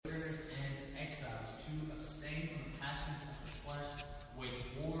abstain from the passions of the flesh, wage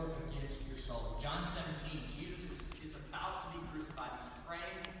war against your soul. John 17, Jesus is about to be crucified. He's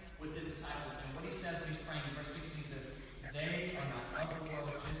praying with his disciples. And what he says when he's praying in verse 16, he says, they are not of the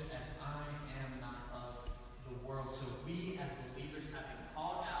world, just as I am not of the world. So we as believers have been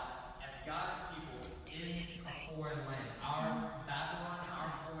called out as God's people in a foreign land. Our Babylon,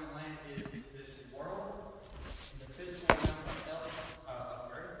 our foreign land is this world, the physical realm of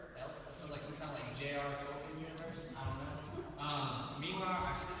Earth. That sounds like some kind of like J.R. Tolkien universe. I don't know. Meanwhile,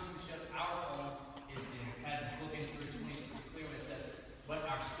 our citizenship, our home, is in heaven. Philippians 3:20 is pretty clear when it says, but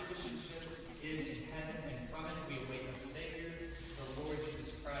our citizenship is in heaven, and from it we await a Savior, the Lord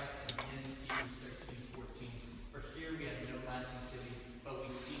Jesus Christ. And in Hebrews 13:14, for here we have no lasting city, but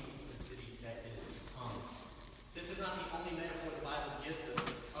we seek the city that is to come. This is not the only metaphor the Bible gives us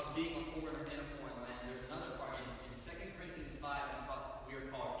of being a foreigner in a foreign land. There's another part in 2 Corinthians 5, we are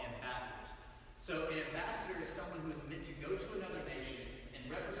called ambassadors. So an ambassador is someone who is meant to go to another nation and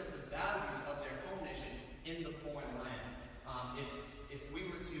represent the values of their home nation in the foreign land. If we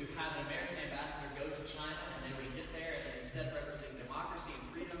were to have an American ambassador go to China and they would get there and instead of representing democracy and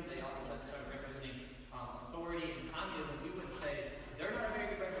freedom, they all of a sudden started representing authority and communism, we would say they're not a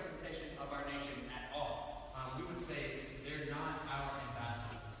very good representation of our nation at all. We would say they're not our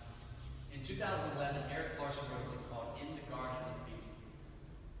ambassador. In 2011, Eric Larson wrote a book called In the Garden of Peace.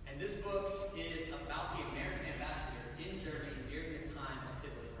 And this book is about the American ambassador in Germany during the time of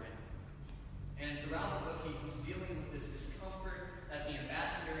Hitler's reign. And throughout the book, he's dealing with this discomfort that the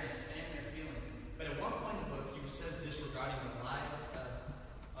ambassador and his family are feeling. But at one point in the book, he says this regarding the lives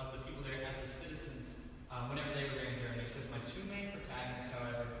of the people there as the citizens whenever they were there in Germany. He says, my two main protagonists,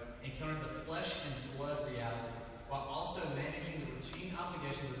 however, encountered the flesh and blood reality, while also managing the routine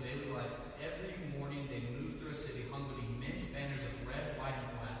obligations of daily life. Every morning they moved through a city hung with immense banners of red, white,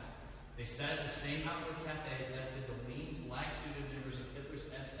 and black. They sat at the same outdoor cafes as did the lean, black-suited members of Hitler's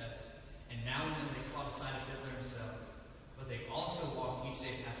SS, and now and then they caught a sight of Hitler himself. But they also walked each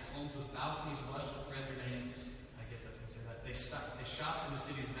day past homes with balconies lush with friends or neighbors. I guess that's considered that. They shopped in the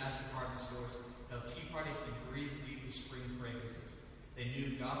city's mass department stores, held tea parties, and breathed deeply spring fragrances. They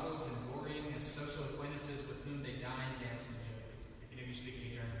knew gobbles and worrying as social acquaintances with whom they dined, danced, and joked. If any of you speak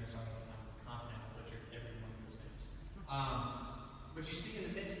any German, sorry, I'm confident I'll butcher every one of those names. But you see, in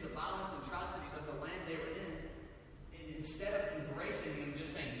the midst of the violence and atrocities of the land they were in, and instead of embracing and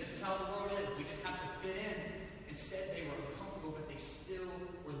just saying, this is how the world is, we just have to fit in, instead they were uncomfortable, but they still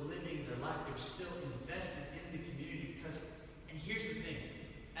were living their life. They were still invested in the community because, and here's the thing,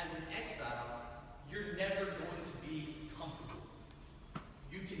 as an exile, you're never going to be comfortable.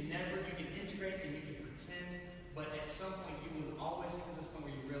 You can integrate and you can pretend, but at some point you will always come to this point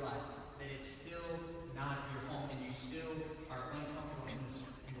where you realize that it's still not your home and you still are uncomfortable in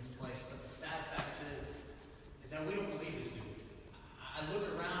this place. But the sad fact is that we don't believe this, do we? I look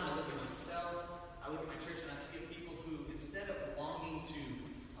around, I look at myself, I look at my church, and I see people who, instead of longing to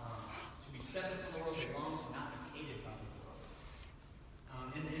be separate from the world, they long to not be hated by the world.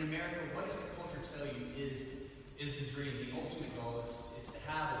 In America, what does the culture tell you is the dream, the ultimate goal? It's to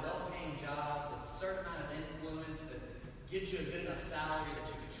have a well-paying job with a certain amount of influence that gives you a good enough salary that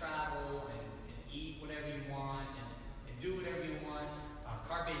you can travel and eat whatever you want and do whatever you want.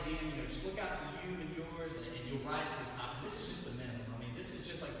 Carpe diem, just look out for you and yours, and you'll rise to the top. And this is just the minimum. I mean, this is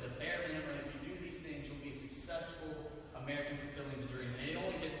just like the bare minimum. If you do these things, you'll be a successful American fulfilling the dream. And it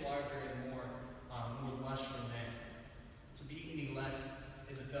only gets larger and more lush from there. To be any less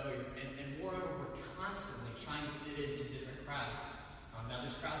is a failure. And moreover, we're constantly trying to fit into different crowds. Now,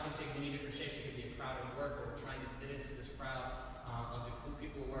 this crowd can take many different shapes. It could be a crowd at work, or we're trying to fit into this crowd of the cool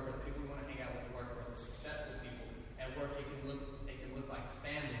people at work, or the people we want to hang out with at work, or the successful people at work. They can look like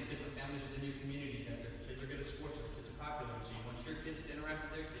families, different families within your community, that their kids are good at sports, or their kids are popular, so you want your kids to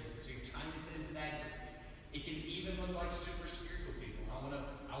interact with their kids, so you're trying to fit into that group. It can even look like super spiritual people. I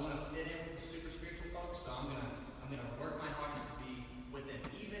want to fit in with super spiritual folks, so I'm gonna work my hardest to be with them.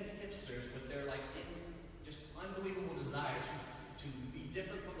 Even hipsters with their just unbelievable desire to be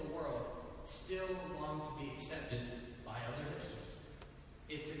different from the world still long to be accepted by other hipsters.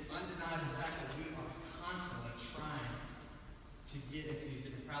 It's an undeniable fact that we are constantly trying to get into these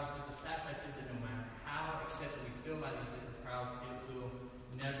different crowds, but the sad fact is that no matter how accepted we feel by these different crowds, it will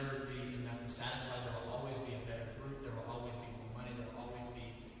never be enough to satisfy. There will always be a better group, there will always be more money, there will always be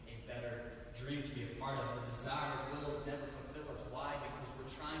a better dream to be a part of. The desire will never fulfill us. Why? Because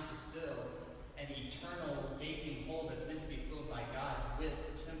we're trying to fill an eternal gaping hole that's meant to be filled by God with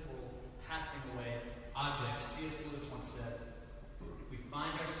temporal, passing away objects. C.S. Lewis once said, we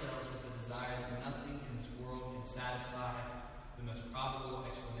find ourselves with the desire that nothing in this world can satisfy. The most probable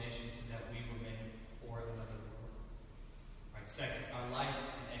explanation is that we were made for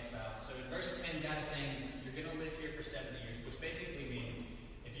guy's saying, you're going to live here for 70 years, which basically means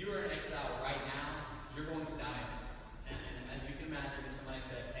if you are in exile right now, you're going to die in exile. And as you can imagine, if somebody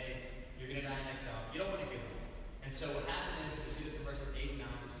said, hey, you're going to die in exile, you don't want to hear that. And so what happened is, we see this in verses 8 and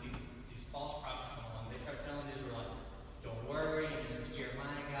 9, we see these false prophets come along. They start telling the Israelites, don't worry, there's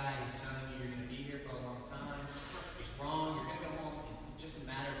Jeremiah guy, he's telling you you're going to be here for a long time. He's wrong, you're going to go home in just a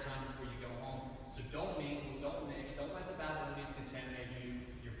matter of time before you go home. So don't mingle, don't mix, don't let the Babylonians contaminate you.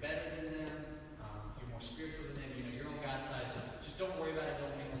 You're better than them, you're more spiritual than them, you're on God's side. So just don't worry about it,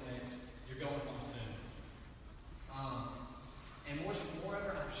 don't mingle, mix. You're going home soon. And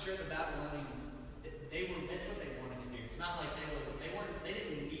moreover, I'm sure the Babylonians, that's what they wanted to hear. It's not like they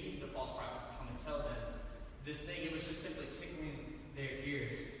didn't need the false prophets to come and tell them this thing. It was just simply tickling their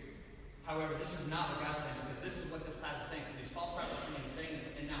ears. However, this is not what God's saying, because this is what this passage is saying. So these false prophets are coming and saying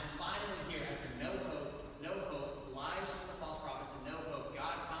this, and now finally here, after no hope, lies from the false prophets and no hope,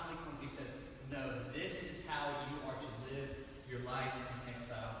 God finally comes, he says, no, this is how you are to live your life in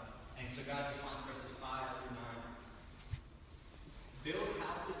exile. And so God's response, verses 5 through 9. Build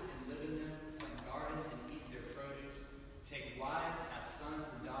houses and live in them, plant gardens and eat their produce. Take wives, have sons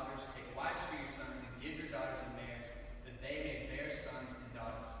and daughters. Take wives for your sons and give your daughters in marriage, that they may bear sons and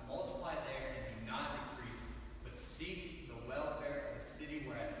daughters. Multiply there and do not decrease, but seek the welfare of the city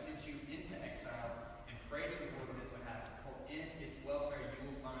where I sent you into exile, and pray to the Lord of its behalf. For in its welfare you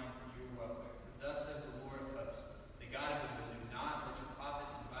will find your welfare. For thus says the Lord of hosts, the God of Israel, do not let your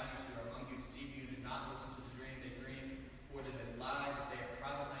prophets and diviners who are among you deceive you. Do not listen to the dream they dream, for it is a lie that they are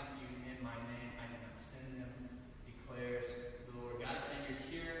prophesying to you in my name. I did not send them, declares the Lord. God is saying, you're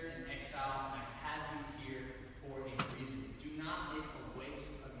here in exile, and I have you here for a reason. Do not make a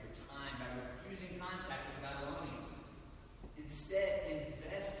waste of your time by refusing contact with the Babylonians. Instead,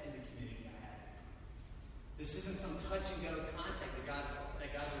 invest in the community I have. This isn't some touch-and-go contact that God's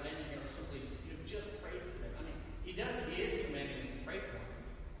ordaining here, or simply, just pray for them. I mean, He is commanding us to pray for them.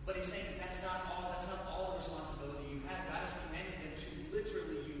 But He's saying that's not all the responsibility you have. God has commanded them to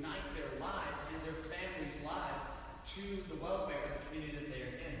literally unite their lives and their families' lives to the welfare of the community that they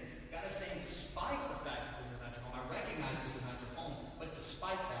are in. God is saying, despite the fact that this is not your home, I recognize this is not your home, but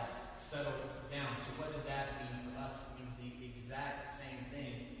despite that, settle down. So what does that mean for us? It means the exact same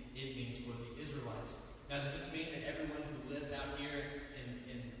thing it means for the Israelites. Now, does this mean that everyone who lives out here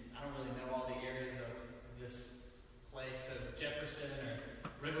in I don't really know all the areas of this place, of Jefferson or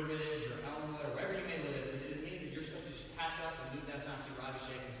River Ridge or Elmwood or wherever you may live, does it mean that you're supposed to just pack up and move downtown? See Robbie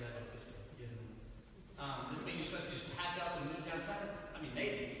shaking his head like this isn't it? Does it mean you're supposed to just pack up and move downtown? I mean,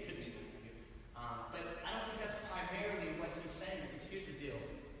 maybe. It could be. But I don't think that's primarily what he's saying. Because here's the deal.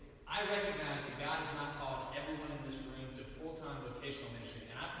 I recognize that God has not called everyone in this room to full-time vocational ministry.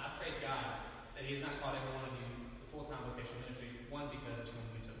 And I praise God that He has not called every one of you to full-time vocational ministry. One, because it's when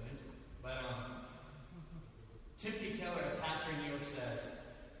we took them into it. But Timothy Keller, a pastor in New York, says,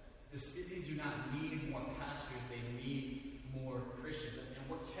 the cities do not need more pastors, they need more Christians. And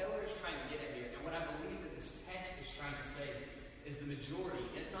what Keller is trying to get at here, and what I believe that this text is trying to say, is the majority,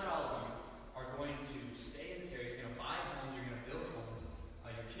 if not all of you, are going to stay in this area. You're going to buy homes, you're going to build homes.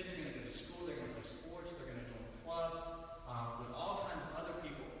 Your kids are going to go to school, they're going to play sports, they're going to join clubs, with all kinds of other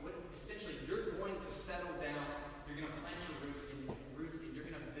people. Essentially, you're going to settle down, you're going to plant your roots, and you're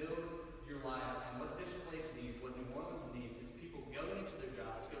going to build your lives. And what this place needs, what New Orleans needs, is people going into their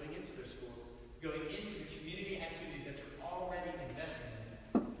jobs, going into their schools, going into the community activities that you're already investing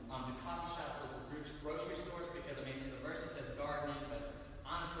in. The coffee shops, local groups, grocery stores, because, I mean, in the verse it says gardening, but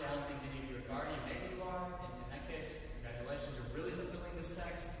honestly, I don't think any of you are gardening. Maybe you are. In that case, congratulations, you're really fulfilling this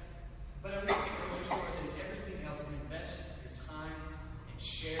text. But I'm going to see grocery stores and everything else, and invest your time and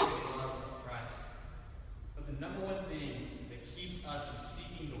share the love of Christ. But the number one thing that keeps us from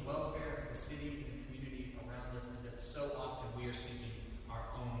seeking the welfare of the city and the community around us is that so often we are seeking our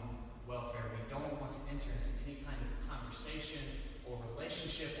own welfare. We don't want to enter into any kind of conversation or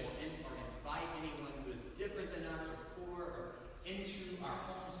relationship or invite anyone who is different than us or poor or into our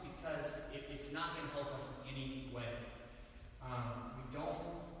homes, because it's not going to help us in any way. We don't,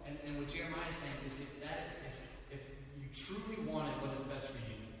 and what Jeremiah is saying is that if you truly wanted what is best for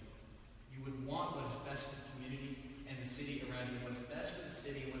you, you would want what is best for the community and the city around you. What is best for the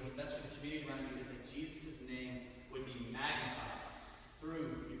city and what is best for the community around you is that Jesus' name would be magnified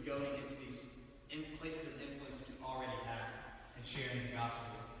through you going into these places of influence that you already have and sharing the gospel.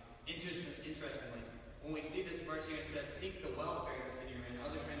 Interestingly, when we see this verse here, it says, seek the welfare of the city you're in.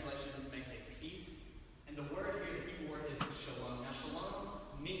 Other translations may say peace. And the word here, the Hebrew word, is shalom. Now, shalom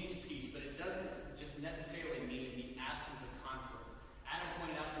means peace, but it doesn't just necessarily mean the absence of conflict. Adam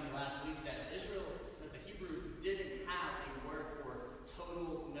pointed out to me last week that the Hebrews didn't have a word for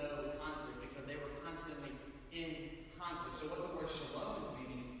total no conflict, because they were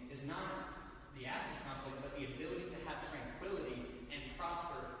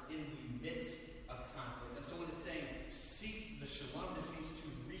midst of conflict. And so when it's saying seek the shalom, this means to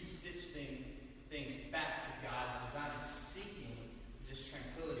re-stitch things back to God's design. It's seeking this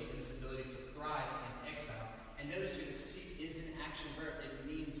tranquility and this ability to thrive in exile. And notice here that seek is an action verb. It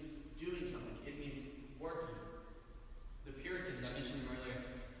means doing something. It means working. The Puritans, I mentioned them earlier,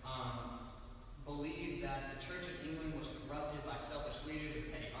 believed that the Church of England was corrupted by selfish leaders and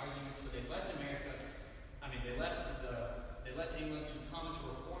petty arguments, so they left America. They left England to come to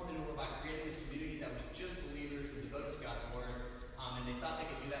reform the New World by creating this community that was just believers and devoted to God's Word. And they thought they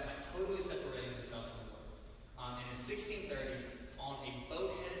could do that by totally separating themselves from the world. And in 1630, on a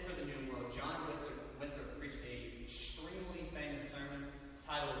boat headed for the New World, John Winthrop preached an extremely famous sermon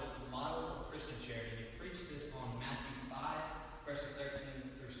titled "The Model of Christian Charity." He preached this on Matthew 5, verses 13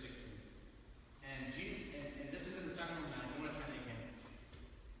 through 16. And Jesus, and this is in the Sermon on the Mount. If you want to turn it again.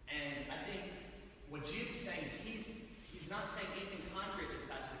 And I think what Jesus is saying is he's not saying anything contrary to this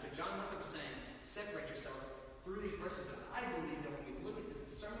passage, because John Winthrop is saying, separate yourself through these verses. But I believe that when we look at this,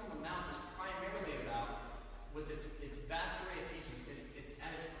 the Sermon on the Mount is primarily about, with its vast array of teachings, it's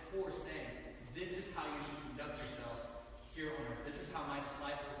at its core saying, this is how you should conduct yourselves here on earth. This is how my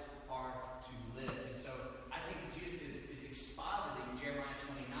disciples are to live. And so I think Jesus is expositing Jeremiah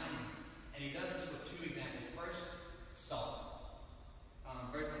 29, and he does this with two examples. First, salt.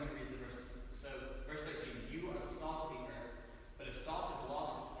 First, I'm going to read the verses. So, verse 13, you are the salt of the earth, but if salt has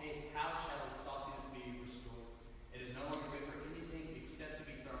lost its taste, how shall its saltiness be restored? It is no longer good for anything except to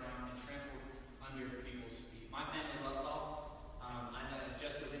be thrown out and trampled under people's feet. My family loves salt. I know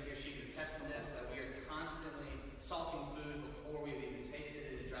Jessica was in here, she could attest to this, that we are constantly salting food before we've even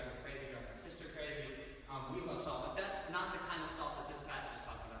tasted it. It drives me crazy, it drives my sister crazy. We love salt, but that's not the kind of salt that this passage is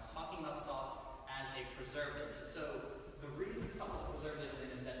talking about. It's talking about salt as a preservative. And so the reason salt was a preservative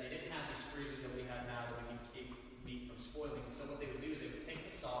then is that they didn't have these freezers that we have now that we can keep meat from spoiling. So what they would do is they would take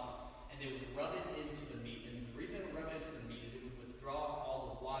the salt and they would rub it into the meat. And the reason they would rub it into the meat is it would withdraw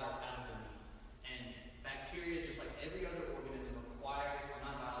all the water out of the meat. And bacteria, just like every other organism, requires, I'm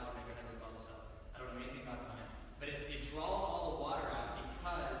not a biology major, I never thought this up. I don't know anything about science. But it draws all the water out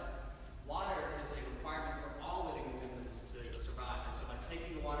because water is a requirement for all living organisms to survive. And so by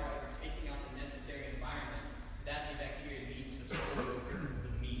taking the water out, you're taking out the necessary environment that the bacteria needs to spoil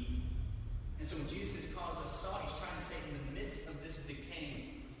the meat. And so when Jesus calls us salt, he's trying to say in the midst of this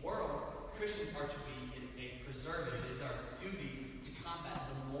decaying world, Christians are to be a preservative. It is our duty to combat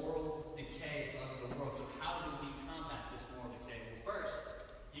the moral decay of the world. So how do we combat this moral decay? Well, first,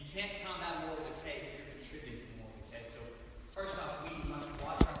 you can't combat moral decay if you're contributing to moral decay. So first off, we must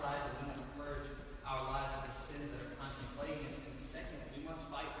watch our lives and we must purge our lives of the sins that are constantly plaguing us. And second, we must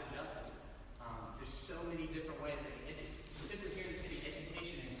fight for justice. There's so many different ways. Specifically here in the city,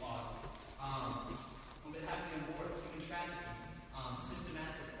 education inequality, what happened in war, human trafficking,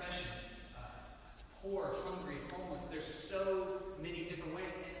 systematic oppression, poor, hungry, homeless. There's so many different ways.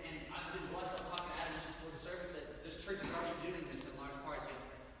 And I've been blessed. I'm talking to Adam just before the service that this church is already doing this in large part. It's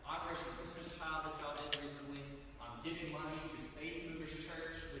Operation Christmas Child that y'all did recently, giving money to Faith Movers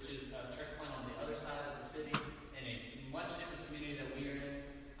Church, which is a church plant on the other side of the city in a much different community that we are in.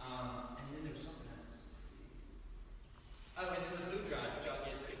 And then there was something else. Oh, and then the food drive that y'all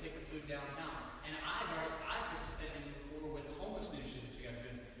get to pick the food downtown. And I participated in before with homeless ministry that you guys are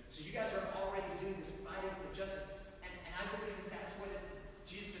doing. So you guys are already doing this fighting for justice. And I believe that's what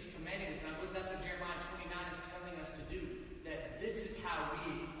Jesus is commanding us. And I believe that's what Jeremiah 29 is telling us to do. That this is how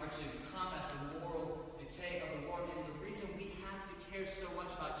we are to combat the moral decay of the world. And the reason we have to care so much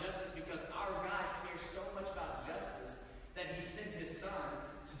about justice is because our God cares so much about justice that he sent his son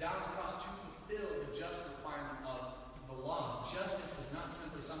to die on the cross to fulfill the just requirement of the law. Justice is not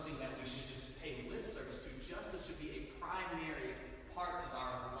simply something that we should just pay lip service to. Justice should be a primary part of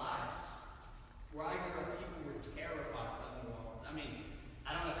our lives. Where I grew up, people were terrified of New Orleans. I mean,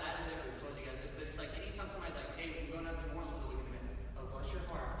 I don't know if Adam's ever told you guys this, but it's like anytime somebody's like, hey, we're going out to New Orleans for the weekend, oh, bless your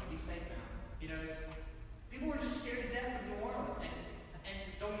heart, you be safe now. You know, people were just scared to death of New Orleans. And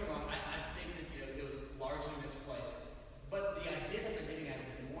don't get me wrong, I think that it was largely misplaced. But the idea that they're getting at is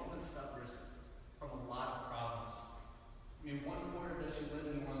that New Orleans suffers from a lot of problems. I mean, 1/4 of those who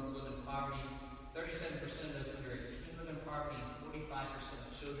live in New Orleans live in poverty. 37% of those under 18 live in poverty, and 45%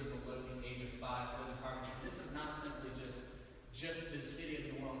 of children below the age of 5 live in poverty. And this is not simply just the city of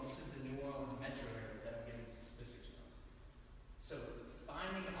New Orleans. This is the New Orleans metro area that I'm getting statistics from. So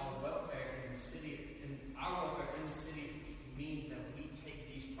finding our welfare in the city, means that we take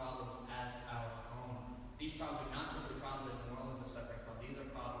these problems as our own. These problems are not simply problems that New Orleans is suffering from. These are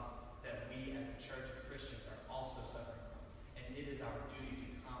problems that we as the church of Christians are also suffering from. And it is our duty to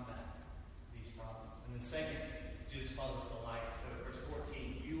combat these problems. And then second, Jesus calls us the light. So verse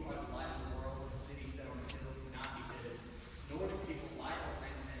 14, you are the light of the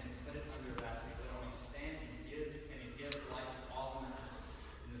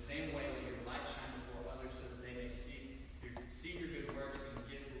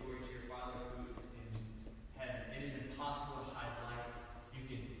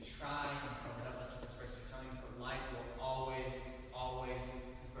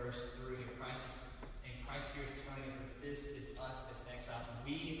verse 3. And Christ here is telling us that this is us as exiles.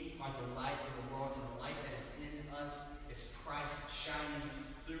 We are the light of the world, and the light that is in us is Christ shining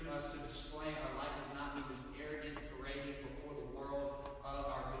through us. So displaying our light does not mean this arrogant parading before the world of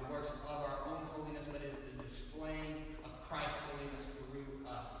our good works, of our own holiness, but is the displaying of Christ's holiness through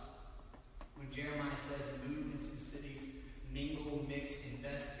us. When Jeremiah says move into the cities, mingle, mix,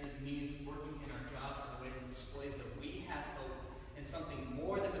 invest, it means working in our job in a way that displays that we have hope in something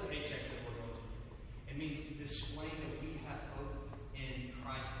more than the paychecks that we're going to get. It means displaying that we have hope in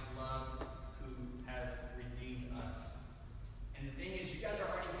Christ's love who has redeemed us. And the thing is, you guys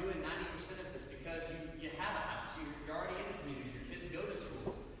are already doing 90% of this because you have a house. You're already in the community. Your kids go to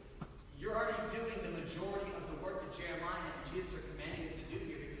school. You're already doing the majority of the work that Jeremiah and Jesus are commanding us to do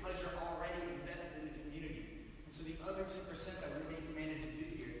here because you're already invested in the community. And so the other 10% that we're being commanded to do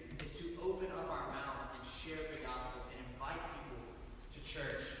here is to open up our mouths and share the gospel and invite people to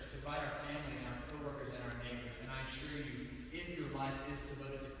church, to invite our family and our coworkers and our neighbors. And I assure you, if your life is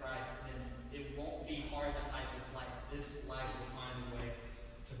devoted to Christ, then it won't be hard to hide this light. This light will find a way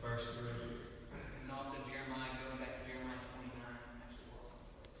to burst through. And also Jeremiah, going back to Jeremiah 29, actually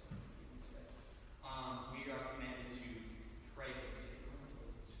we are commanded to pray for the city.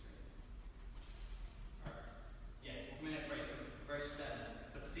 Alright. Yeah, we're commanded to pray. So verse 7.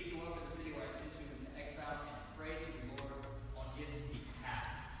 But seek the welfare of the city where I sent you into exile, and pray to the Lord on his behalf.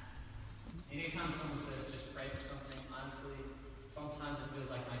 Anytime someone says just pray for something, honestly, sometimes it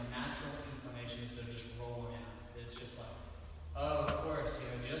feels like my natural inclination is to just roll my eyes. It's just like, oh, of course,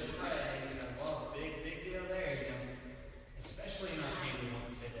 just pray, well, big deal there, Especially in our family, we want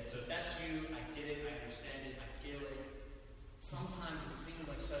to say that. So if that's you, I get it, I understand it, I feel it. Sometimes it seems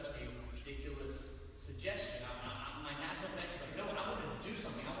like such a ridiculous suggestion. My natural inclination is like, no, I want to do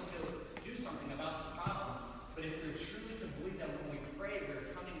something. I want to be able to do something about the problem. But if we're truly to believe that when we pray,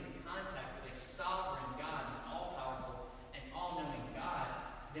 we're coming into contact with a sovereign God, an all-powerful and all-knowing God,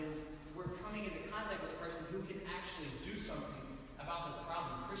 then we're coming into contact with a person who can actually do something about the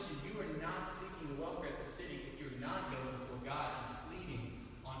problem. Christian, you are not seeking the welfare of the city if you're not going before God and pleading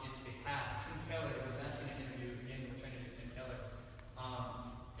on its behalf. Tim Keller was asking an interview, again, we're trying to do Tim Keller,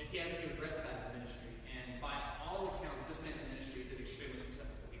 if he has any regrets about his ministry. And by all accounts, this man's ministry is extremely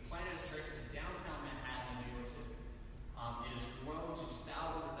successful. He planted a church in downtown Manhattan, New York City. It has grown to just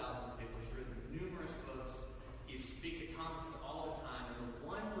thousands and thousands of people. He's written numerous books. He speaks at conferences all the time. And the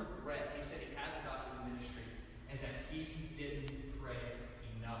one regret he said he has about his ministry is that he didn't pray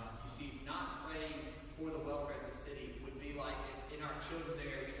enough. You see, not praying for the welfare of the city would be like if in our children's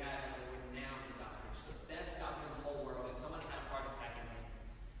area we had a renowned doctor, just the best doctor in the whole world, and somebody had a heart attack in there.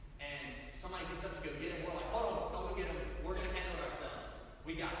 And somebody gets up to go get him. We're like, hold on, don't go get him. We're going to handle it ourselves.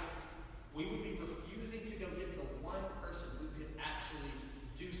 We got this. We would be refusing to go get the one person who could actually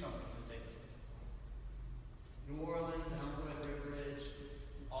do something to save us. New Orleans, Elmwood, Riverbridge,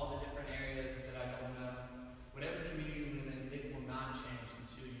 all the different areas that I don't know, whatever community you live in, it will not change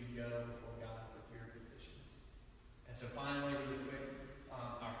until you go before God with your petitions. And so finally, really quick,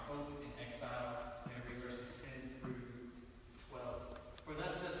 our hope in exile. I'm going to read verses 10 through 12. For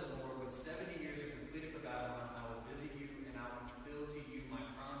thus says the Lord, when 70 years are completed for Babylon, I will visit you, and I will fulfill to you my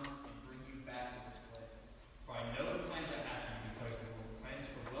promise and bring you back to this place. For I know the plans I have for you, declares the Lord, plans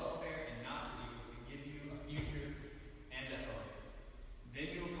for welfare and not for evil, to give you a future and a hope. Then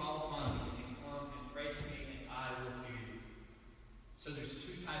you will call upon me and come and pray to me, and I will hear you. So there's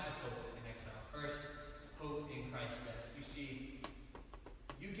two types of hope in exile. First, hope in Christ's death. You see,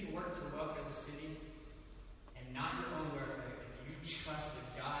 you can work for the welfare of the city and not your own welfare if you trust that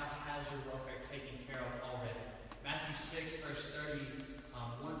God has your welfare taken care of already. Matthew 6, verse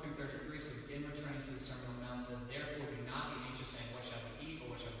 1 through 33, so again returning to the Sermon on the Mount, says, Therefore do not be anxious, saying, What shall we eat, or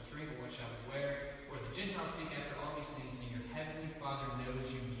what shall we drink, or what shall we wear? For the Gentiles seek after all these things, and your heavenly Father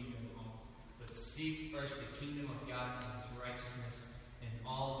knows you need them all. But seek first the kingdom of God and his righteousness, and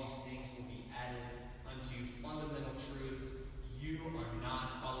all these things will be added unto you. Fundamental truth, you are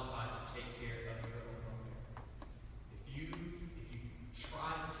not qualified to take care of your own welfare. If you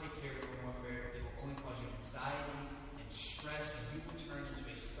try to take care of your own welfare, it will only cause you anxiety and stress, and you will turn into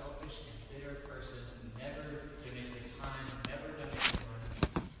a selfish and bitter person who never donates their time, never donates their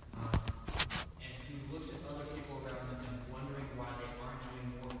money, and who looks at other people around them and wondering why they aren't doing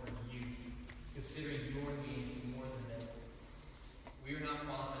more for you, considering your needs more than they. We are not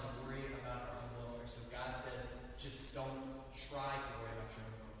qualified to worry about our own welfare, so God says, just don't try to worry about your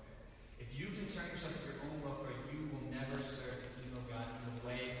own welfare. If you concern yourself with your own welfare, you will never serve the kingdom of God in the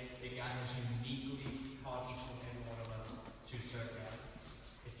way that God has uniquely called each and every one of us to serve God.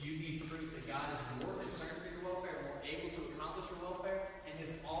 If you need proof that God is more concerned for your welfare, more able to accomplish your welfare, and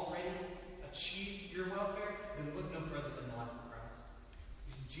has always achieved your welfare, then look no further than the life of Christ.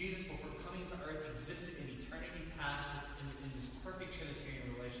 Because Jesus, before coming to earth, existed in eternity past in this perfect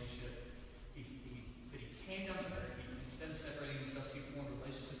Trinitarian relationship. But he came down to earth. Instead of separating himself, he formed a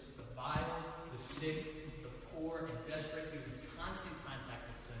relationship with the vile, the sick, the poor, and desperate. He was in constant contact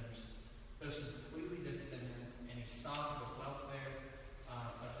with sinners, those completely different than him, and he sought the welfare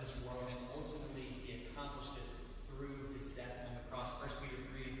of this world, and ultimately he accomplished it through his death on the cross. 1 Peter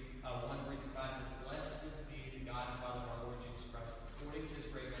 3, 1-3-5 says, "Blessed be the God and Father of our Lord Jesus Christ. According to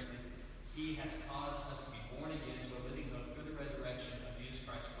his great mercy, he has caused us to be born again to a living hope through the resurrection of Jesus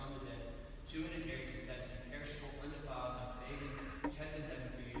Christ from the dead, to an inheritance that is imperishable, undefiled, unfading, kept in heaven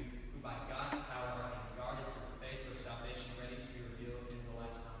for you, who by God's power are being guarded through faith for salvation, ready to be revealed in the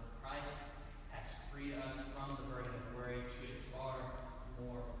last time. Christ has freed us from the burden of worry to a far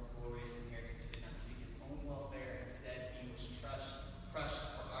more glorious inheritance. He did not seek his own welfare. Instead, he was crushed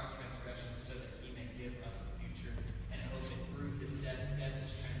for our transgressions, so that he may give us a future and hope that through his death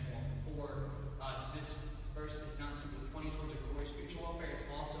was transformed for us." This verse is not simply pointing towards a glorious future welfare, it's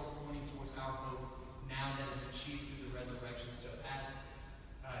also pointing towards our hope now that is achieved through the resurrection. So as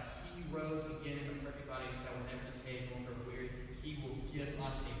he rose again in a perfect body that will never decay nor grow weary, he will give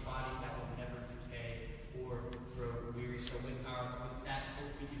us a body that will never decay or grow weary. So with that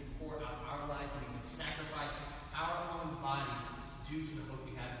hope, we can pour out our lives and we can sacrifice our own bodies due to the hope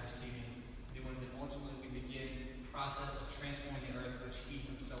we have in receiving new ones. And ultimately, we begin the process of transforming the earth, which he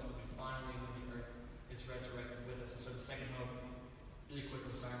himself will do finally when the earth is resurrected with us. And so the second hope, really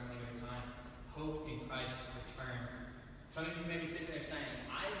quickly, sorry I'm running out of time, hope in Christ's return. Some of you may be sitting there saying,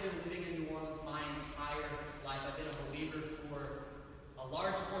 "I've been living in New Orleans my entire life. I've been a believer for a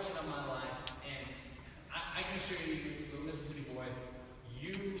large portion of my life, and I can assure you, little Mississippi boy,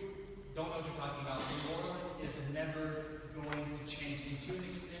 you don't know what you're talking about. New Orleans is never going to change." And to an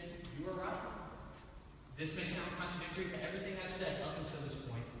extent, you are right. This may sound contradictory to everything I've said up until this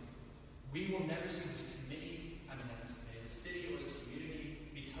point. We will never see the city or this community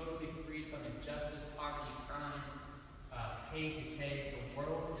be totally free from injustice, poverty, crime, hate, decay. The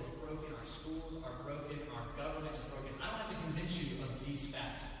world is broken. Our schools are broken. Our government is broken. I don't have to convince you of these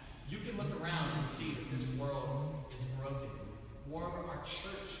facts. You can look around and see that this world is broken. Moreover, our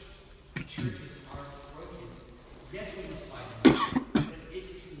churches are broken. Yes, we must fight them, but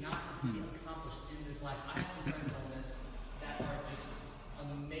it cannot be accomplished in this life. I have some friends on this that are just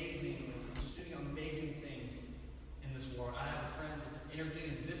doing amazing things in this world. I have a friend that's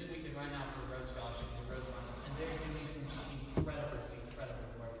interviewing this weekend right now for a Rhodes Scholarship, it's a Rhodes Finals, and they're doing some incredible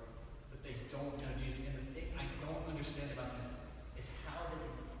work. But they don't know Jesus. And the thing I don't understand about them is how they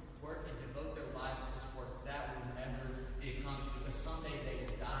can work and devote their lives to this work. That will never be accomplished, because someday they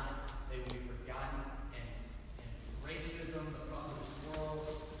will die, they will be forgotten, and racism, the problems of this world,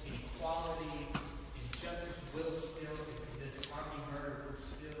 inequality, injustice will still exist. Poverty, murder will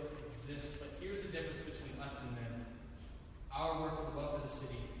still exist. But here's the difference between us and them. Our work for the welfare of the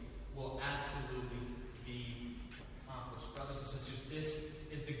city will absolutely be accomplished. Brothers and sisters, this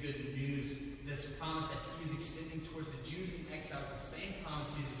is the good news. This promise that he is extending towards the Jews in exile, the same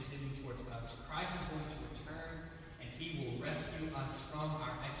promise he is extending towards us. Christ is going to return, and he will rescue us from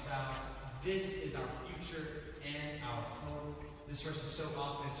our exile. This is our future and our hope. This verse is so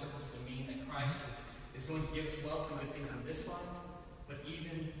often interpreted to mean that Christ is going to give us wealth and good things in this life, but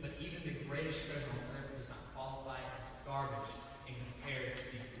even the greatest treasure on earth does not qualify as garbage in compared to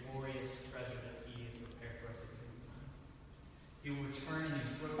the glorious treasure that he has prepared for us at the end of time. He will return in these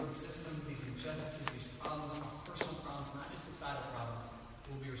broken systems, these injustices, these problems, our personal problems, not just societal problems,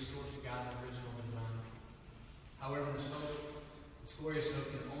 will be restored to God's original design. However, this glorious hope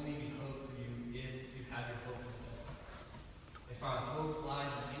can only be hope for you if you have your hope in God. If our hope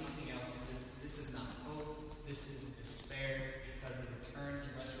lies in anything else, this is not hope, this is despair, because the return and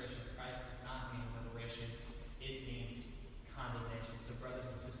restoration of Christ does not mean liberation, it means condemnation. So brothers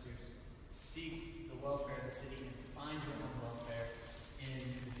and sisters, seek the welfare of the city and find your own welfare in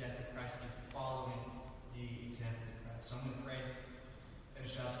the death of Christ and following the example of Christ. So I'm going to pray,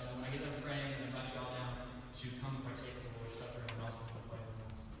 finish up, and when I get done praying, I invite you all now to come partake of the Lord's Supper, and also to play with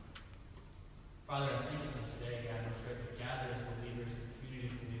us. Father, I thank you for this day, God, and pray that gather as believers in the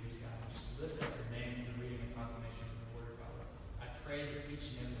community of believers, God, and just lift up your name in the reading and proclamation of the word, Father. I pray that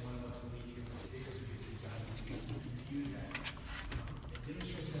each and every one of us will leave here with a bigger view of you, God, and view that. It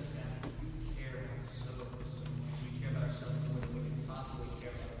demonstrates us, God, that you care about us so much. We care about ourselves more than we can possibly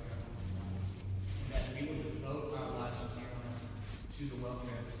care about our God. And that we will devote our lives from here on out to the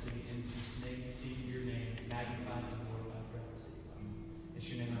welfare of the city and to see your name magnified and glorified throughout the city, Father. It's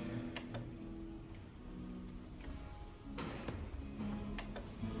your name I pray.